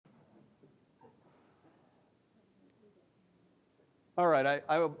All right,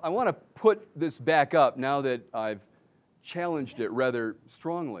 I want to put this back up now that I've challenged it rather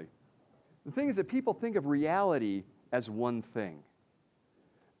strongly. The thing is that people think of reality as one thing.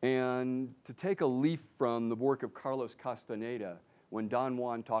 And to take a leaf from the work of Carlos Castaneda, when Don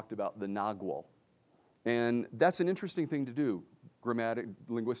Juan talked about the nagual. And that's an interesting thing to do,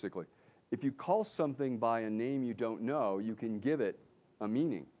 linguistically. If you call something by a name you don't know, you can give it a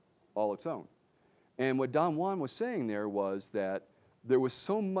meaning all its own. And what Don Juan was saying there was that there was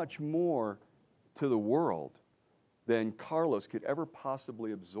so much more to the world than Carlos could ever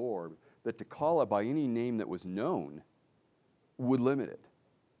possibly absorb, that to call it by any name that was known would limit it.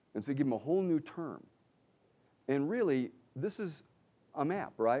 And so give him a whole new term. And really, this is a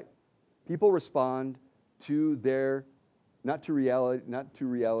map, right? People respond to their, not to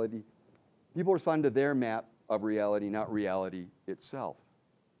reality. People respond to their map of reality, not reality itself.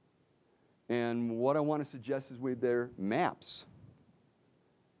 And what I want to suggest is with their maps.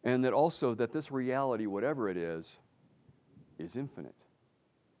 And that also that this reality, whatever it is infinite.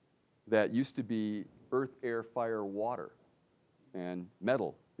 That used to be earth, air, fire, water, and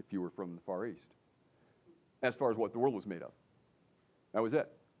metal, if you were from the Far East, as far as what the world was made of. That was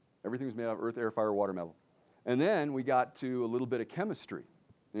it. Everything was made out of earth, air, fire, water, metal. And then we got to a little bit of chemistry,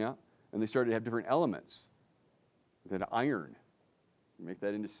 yeah? And they started to have different elements. Then iron, you make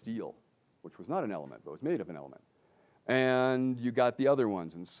that into steel, which was not an element, but was made of an element. And you got the other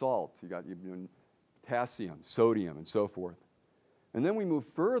ones, and salt. You got potassium, sodium, and so forth. And then we move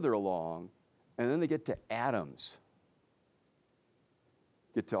further along, and then they get to atoms.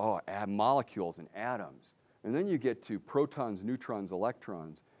 Get to molecules and atoms. And then you get to protons, neutrons,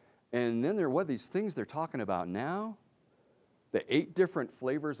 electrons. And then what are these things they're talking about now? The 8 different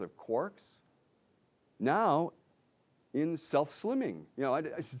flavors of quarks. Now, in self-slimming. You know,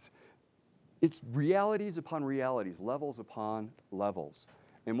 it's realities upon realities, levels upon levels.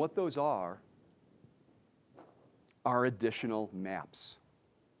 And what those are additional maps.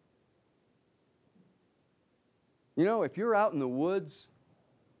 You know, if you're out in the woods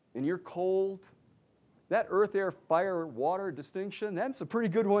and you're cold, that earth, air, fire, water distinction, that's a pretty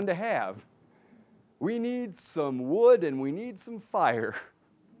good one to have. We need some wood and we need some fire.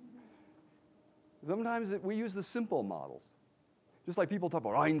 Sometimes we use the simple models. Just like people talk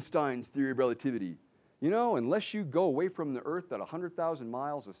about Einstein's theory of relativity. You know, unless you go away from the earth at 100,000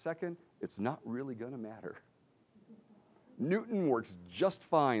 miles a second, it's not really going to matter. Newton works just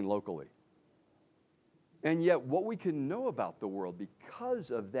fine locally. And yet what we can know about the world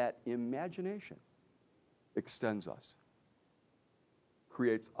because of that imagination extends us,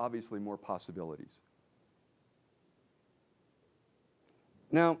 creates obviously more possibilities.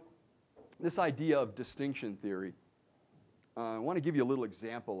 Now, this idea of distinction theory, I want to give you a little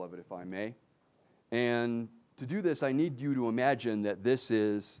example of it, if I may. And to do this, I need you to imagine that this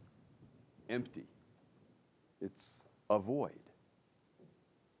is empty. It's a void.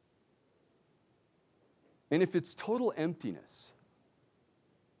 And if it's total emptiness,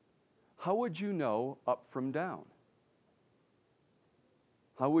 how would you know up from down?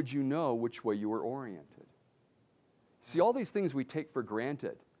 How would you know which way you were oriented? See, all these things we take for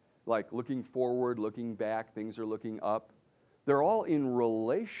granted, like looking forward, looking back, things are looking up, they're all in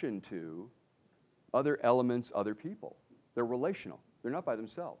relation to other elements, other people. They're relational. They're not by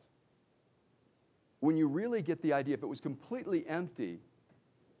themselves. When you really get the idea, if it was completely empty,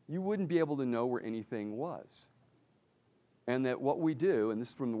 you wouldn't be able to know where anything was. And that what we do, and this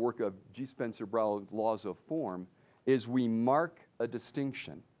is from the work of G. Spencer Brown's Laws of Form, is we mark a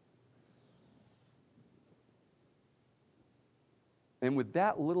distinction. And with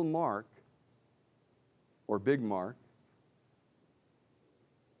that little mark, or big mark,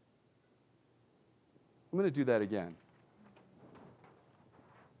 I'm going to do that again.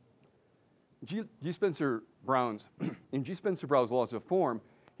 In G. Spencer Brown's Laws of Form,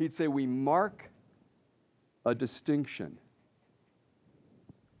 he'd say we mark a distinction.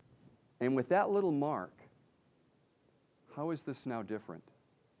 And with that little mark, how is this now different?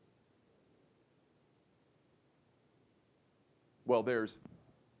 Well, there's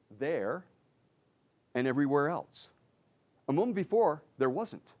there and everywhere else. A moment before, there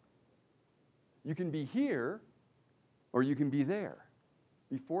wasn't. You can be here or you can be there.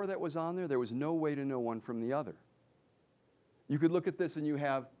 Before that was on there was no way to know one from the other. You could look at this and you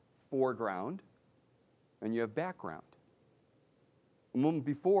have foreground and you have background. A moment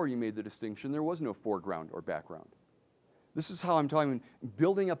before you made the distinction, there was no foreground or background. This is how I'm talking,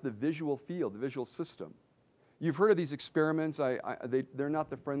 building up the visual field, the visual system. You've heard of these experiments. They're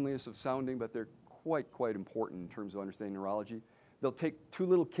not the friendliest of sounding, but they're quite important in terms of understanding neurology. They'll take 2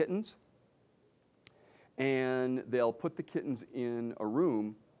 little kittens, and they'll put the kittens in a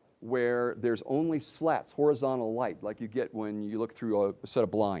room where there's only slats, horizontal light, like you get when you look through a set of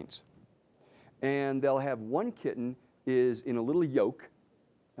blinds. And they'll have one kitten is in a little yoke.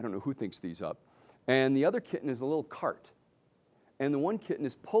 I don't know who thinks these up. And the other kitten is a little cart. And the one kitten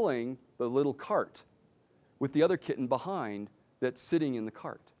is pulling the little cart with the other kitten behind that's sitting in the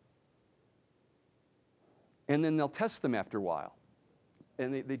cart. And then they'll test them after a while.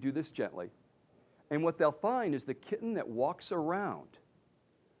 And they do this gently. And what they'll find is the kitten that walks around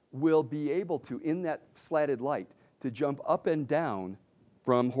will be able to, in that slatted light, to jump up and down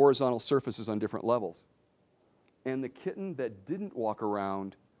from horizontal surfaces on different levels. And the kitten that didn't walk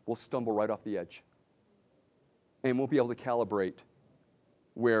around will stumble right off the edge and won't be able to calibrate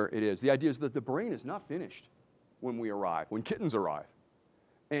where it is. The idea is that the brain is not finished when we arrive, when kittens arrive,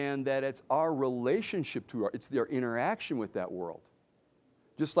 and that it's our relationship to it's their interaction with that world.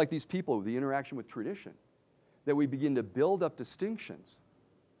 Just like these people, the interaction with tradition, that we begin to build up distinctions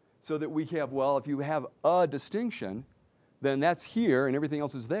so that we have, well, if you have a distinction, then that's here and everything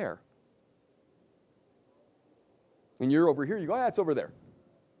else is there. And you're over here, you go, ah, it's over there.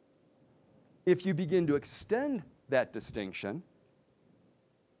 If you begin to extend that distinction,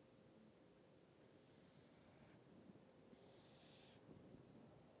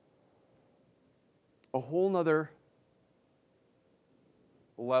 a whole nother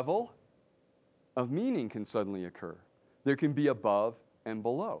level of meaning can suddenly occur. There can be above and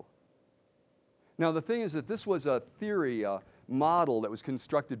below. Now, the thing is that this was a theory, a model that was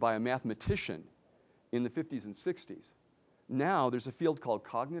constructed by a mathematician in the 50s and 60s. Now, there's a field called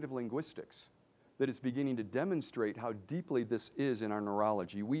cognitive linguistics that is beginning to demonstrate how deeply this is in our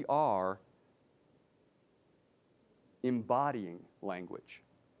neurology. We are embodying language.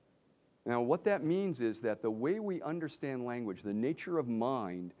 Now, what that means is that the way we understand language, the nature of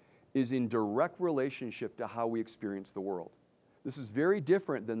mind, is in direct relationship to how we experience the world. This is very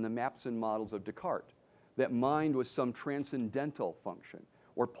different than the maps and models of Descartes, that mind was some transcendental function.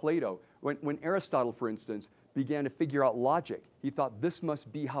 Or Plato, when Aristotle, for instance, began to figure out logic, he thought this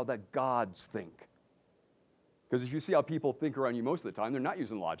must be how the gods think. Because if you see how people think around you most of the time, they're not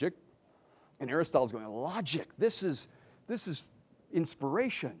using logic. And Aristotle's going, logic, this is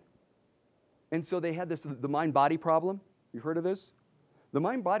inspiration. And so they had this, the mind-body problem. You've heard of this? The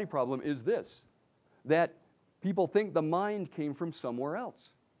mind-body problem is this, that people think the mind came from somewhere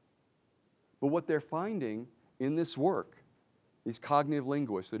else. But what they're finding in this work, these cognitive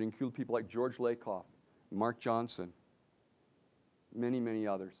linguists that include people like George Lakoff, Mark Johnson, many, many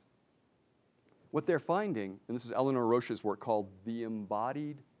others, what they're finding, and this is Eleanor Roche's work called The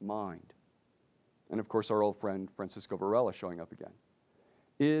Embodied Mind, and of course our old friend Francisco Varela showing up again,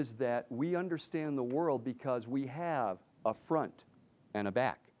 is that we understand the world because we have a front and a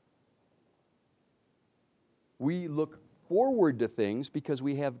back. We look forward to things because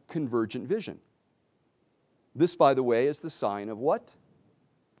we have convergent vision. This, by the way, is the sign of what?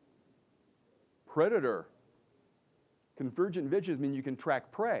 Predator. Convergent vision means you can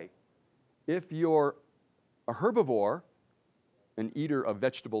track prey. If you're a herbivore, an eater of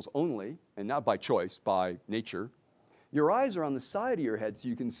vegetables only, and not by choice, by nature, your eyes are on the side of your head so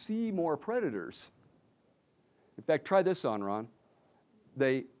you can see more predators. In fact, try this on, Ron.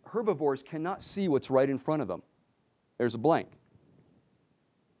 The herbivores cannot see what's right in front of them. There's a blank.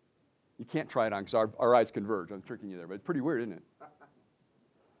 You can't try it on because our eyes converge. I'm tricking you there, but it's pretty weird, isn't it?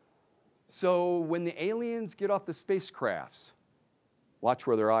 So when the aliens get off the spacecrafts, watch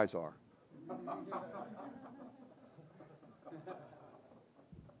where their eyes are.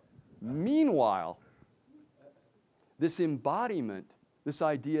 Meanwhile, this embodiment, this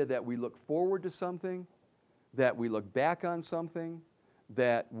idea that we look forward to something, that we look back on something,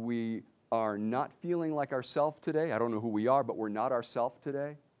 that we are not feeling like ourselves today. I don't know who we are, but we're not ourselves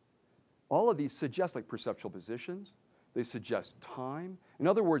today. All of these suggest like perceptual positions. They suggest time. In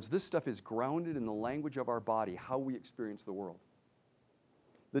other words, this stuff is grounded in the language of our body, how we experience the world.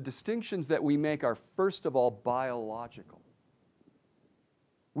 The distinctions that we make are, first of all, biological.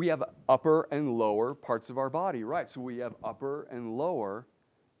 We have upper and lower parts of our body, right? So we have upper and lower,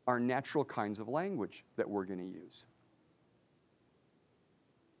 our natural kinds of language that we're going to use.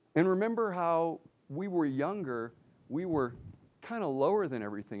 And remember how we were younger, we were kind of lower than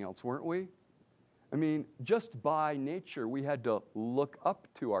everything else, weren't we? I mean, just by nature, we had to look up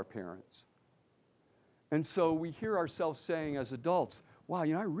to our parents. And so we hear ourselves saying as adults, wow,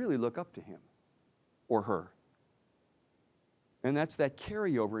 you know, I really look up to him or her. And that's that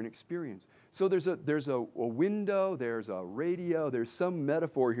carryover in experience. So there's a window, there's a radio, there's some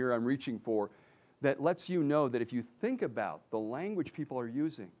metaphor here I'm reaching for that lets you know that if you think about the language people are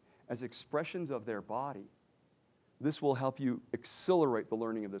using as expressions of their body, this will help you accelerate the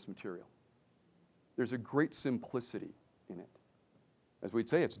learning of this material. There's a great simplicity in it. As we'd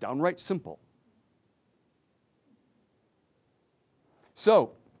say, it's downright simple.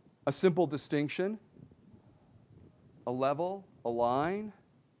 So, a simple distinction, a level, a line.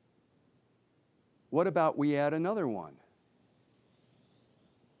 What about we add another one?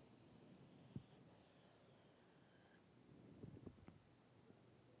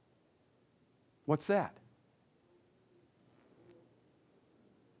 What's that?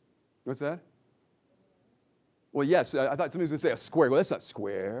 What's that? Well, yes, I thought somebody was going to say a square. Well, that's not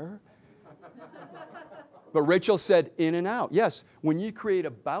square. But Rachel said in and out. Yes, when you create a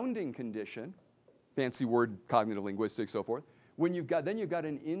bounding condition, fancy word, cognitive linguistics, so forth, then you've got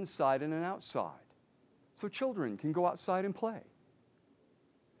an inside and an outside. So children can go outside and play.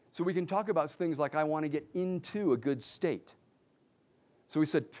 So we can talk about things like, I want to get into a good state. So we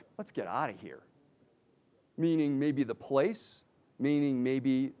said, let's get out of here. Meaning maybe the place, meaning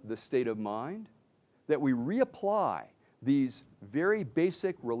maybe the state of mind, that we reapply these very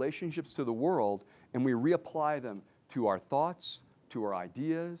basic relationships to the world, and we reapply them to our thoughts, to our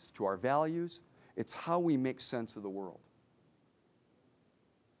ideas, to our values. It's how we make sense of the world.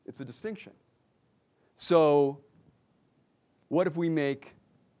 It's a distinction. So, what if we make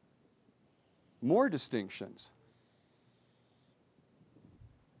more distinctions?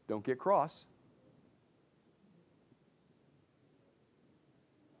 Don't get cross.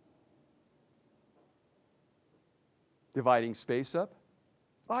 Dividing space up.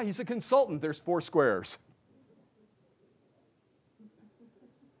 Ah, he's a consultant. There's 4 squares.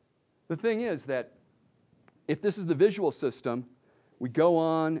 The thing is that if this is the visual system, we go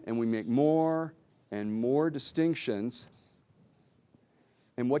on and we make more and more distinctions.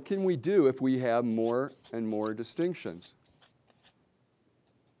 And what can we do if we have more and more distinctions?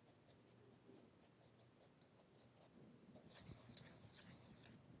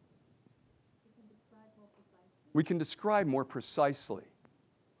 We can describe more precisely.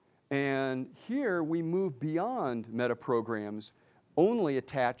 And here we move beyond metaprograms only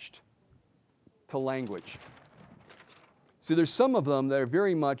attached to language. See, there's some of them that are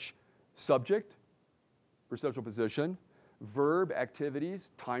very much subject, perceptual position, verb, activities,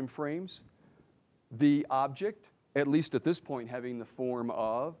 time frames, the object, at least at this point, having the form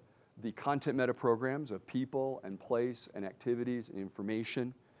of the content metaprograms of people and place and activities and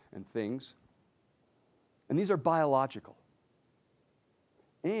information and things. And these are biological.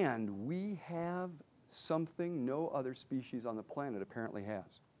 And we have something no other species on the planet apparently has.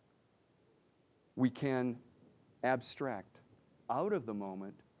 We can abstract out of the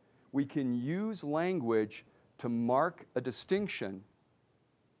moment. We can use language to mark a distinction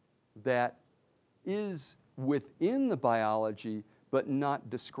that is within the biology but not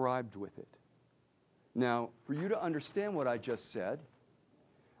described with it. Now, for you to understand what I just said,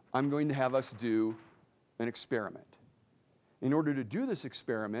 I'm going to have us do an experiment. In order to do this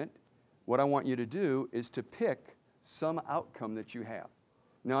experiment, what I want you to do is to pick some outcome that you have.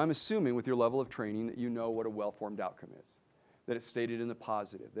 Now, I'm assuming with your level of training that you know what a well-formed outcome is, that it's stated in the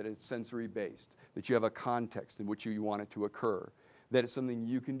positive, that it's sensory-based, that you have a context in which you want it to occur, that it's something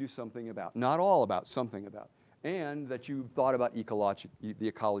you can do something about, not all about, something about, and that you've thought about the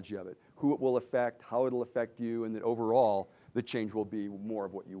ecology of it, who it will affect, how it will affect you, and that overall the change will be more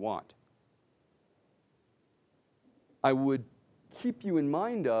of what you want. I would keep you in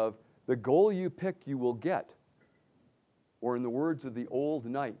mind of the goal you pick you will get. Or in the words of the old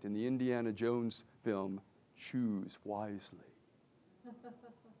knight in the Indiana Jones film, choose wisely.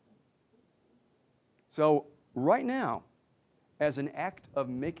 So right now, as an act of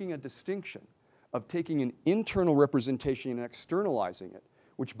making a distinction, of taking an internal representation and externalizing it,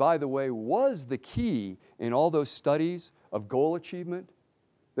 which by the way was the key in all those studies of goal achievement,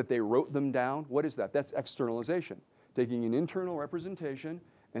 that they wrote them down. What is that? That's externalization. Taking an internal representation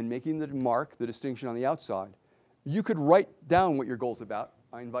and making the mark, the distinction on the outside. You could write down what your goal's about.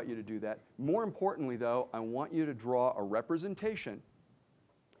 I invite you to do that. More importantly, though, I want you to draw a representation,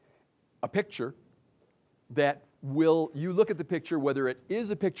 a picture, that you look at the picture, whether it is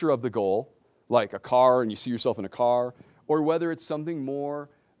a picture of the goal, like a car and you see yourself in a car, or whether it's something more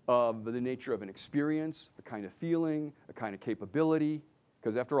of the nature of an experience, a kind of feeling, a kind of capability.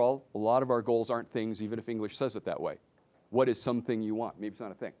 Because after all, a lot of our goals aren't things, even if English says it that way. What is something you want? Maybe it's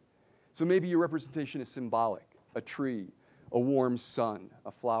not a thing. So maybe your representation is symbolic, a tree, a warm sun,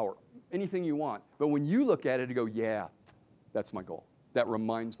 a flower, anything you want. But when you look at it, you go, yeah, that's my goal. That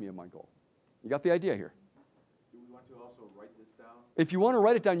reminds me of my goal. You got the idea here? Do we want to also write this down? If you want to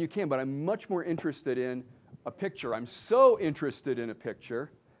write it down, you can, but I'm much more interested in a picture. I'm so interested in a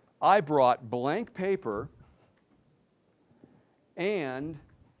picture I brought blank paper and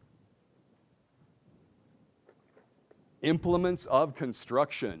implements of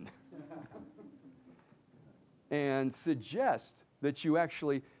construction and suggest that you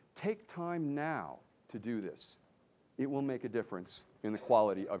actually take time now to do this. It will make a difference in the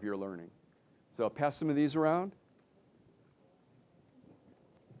quality of your learning. So I'll pass some of these around.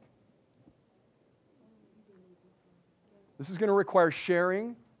 This is going to require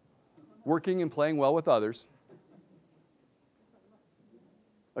sharing, working, and playing well with others.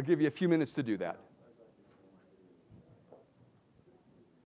 I'll give you a few minutes to do that.